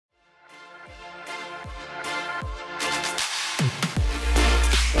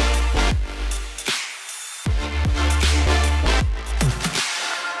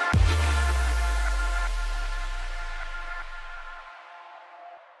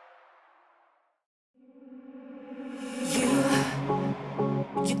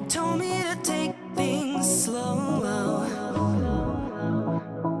You told me to take things slow,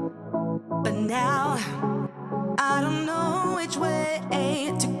 but now I don't know which way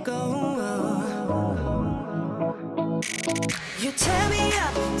to go. You tear me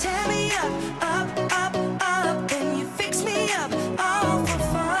up, up, up, up, then you fix me up, all for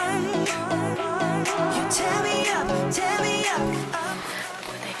fun. You tear me up, up.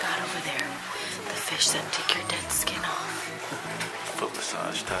 What they got over there? The fish that take your dead skin off. Foot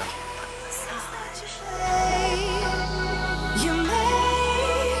massage time. You're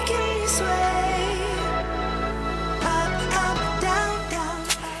making me sway. Up, up, down, down.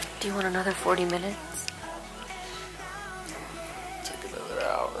 Do you want another 40 minutes? Take another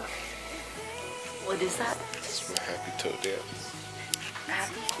hour. What is that? It's my happy toe dance.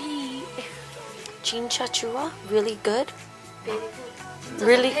 Happy feet. Chincha chua, really good.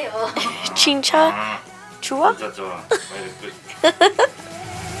 Really? Chincha chua?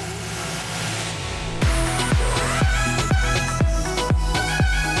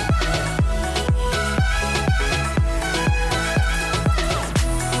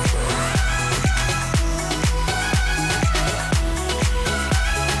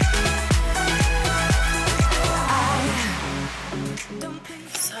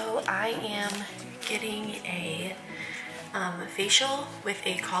 So I am getting a facial with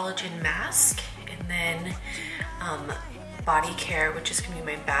a collagen mask, and then body care, which is gonna be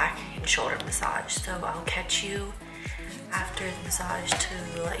my back and shoulder massage. So I'll catch you after the massage to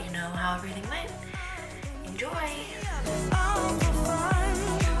let you know how everything went. Enjoy!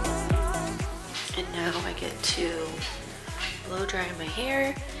 And now I get to blow dry my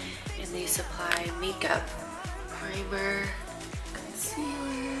hair, and they supply makeup, primer,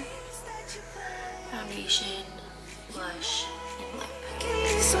 concealer, foundation, blush, and lip.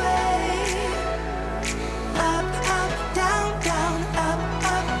 Up, up, down, down, up,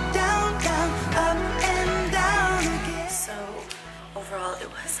 up, down, down, up and down again. So overall it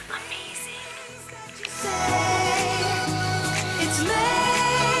was amazing. It's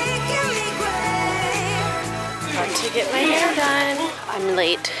making me gray. About to get my hair done. I'm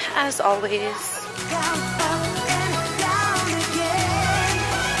late as always. Down, up and down again.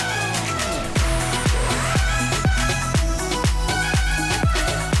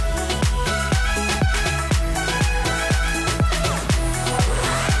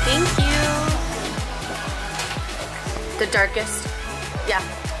 Thank you. The darkest? Yeah.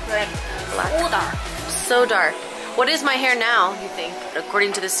 Black. So dark. So dark. What is my hair now, you think?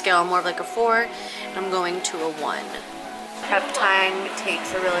 According to the scale, I'm more of like a 4, and I'm going to a 1. Prep time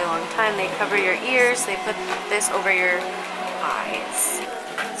takes a really long time. They cover your ears, they put this over your eyes.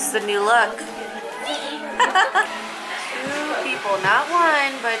 This is the new look. 2 people, not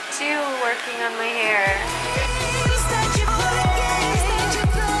 1, but 2 working on my hair.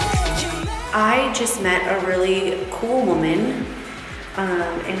 I just met a really cool woman,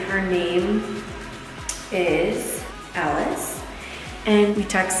 and her name is Alice, and we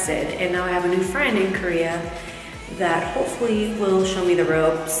texted, and now I have a new friend in Korea that hopefully will show me the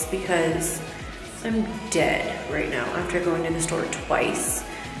ropes, because I'm dead right now after going to the store twice.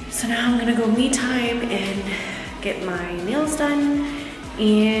 So now I'm gonna go me time and get my nails done,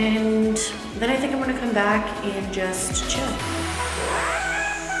 and then I think I'm gonna come back and just chill.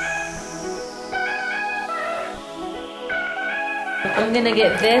 I'm gonna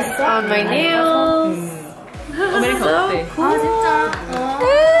get this on my nails. So cool.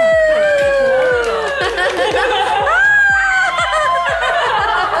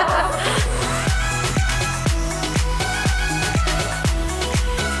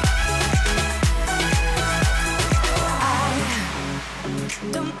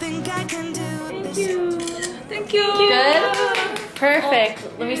 Thank you. Good? Perfect.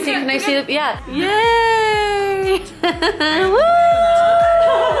 Let me see. Can I see the? Yeah. Yay! Woo!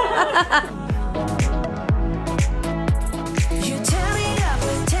 You tear me up,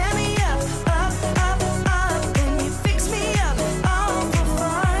 up, up, up, and you fix me up, all for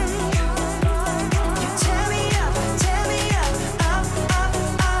fun. You tear me up, up, up,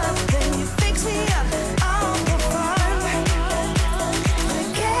 up, then you fix me up, all for fun.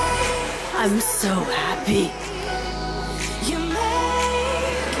 I'm so happy. You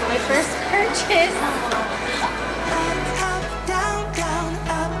make My first purchase.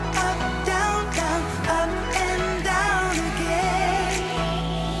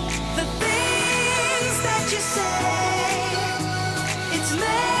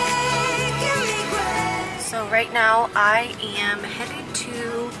 Right now I am headed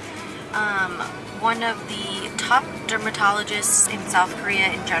to one of the top dermatologists in South Korea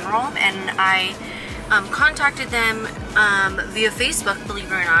in general, and I contacted them via Facebook,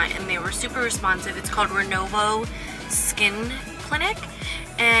 believe it or not, and they were super responsive. It's called Renovo Skin Clinic,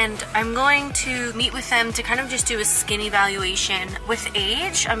 and I'm going to meet with them to kind of just do a skin evaluation. With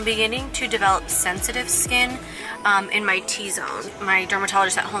age, I'm beginning to develop sensitive skin in my T-zone. My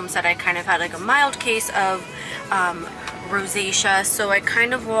dermatologist at home said I kind of had like a mild case of rosacea, so I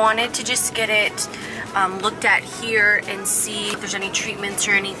kind of wanted to just get it looked at here and see if there's any treatments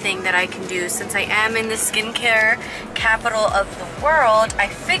or anything that I can do. Since I am in the skincare capital of the world, I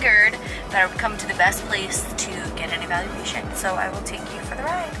figured that I would come to the best place to get an evaluation. So I will take you for the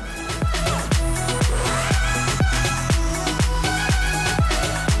ride.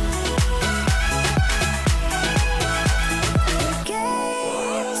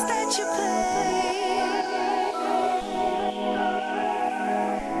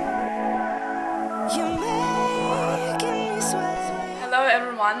 Hello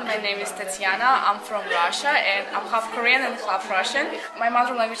everyone, my name is Tatiana. I'm from Russia and I'm half Korean and half Russian. My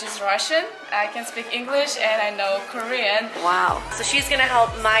mother language is Russian. I can speak English and I know Korean. Wow. So she's gonna help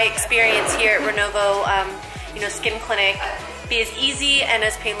my experience here at Renovo Skin Clinic be as easy and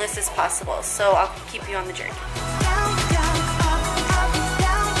as painless as possible. So I'll keep you on the journey.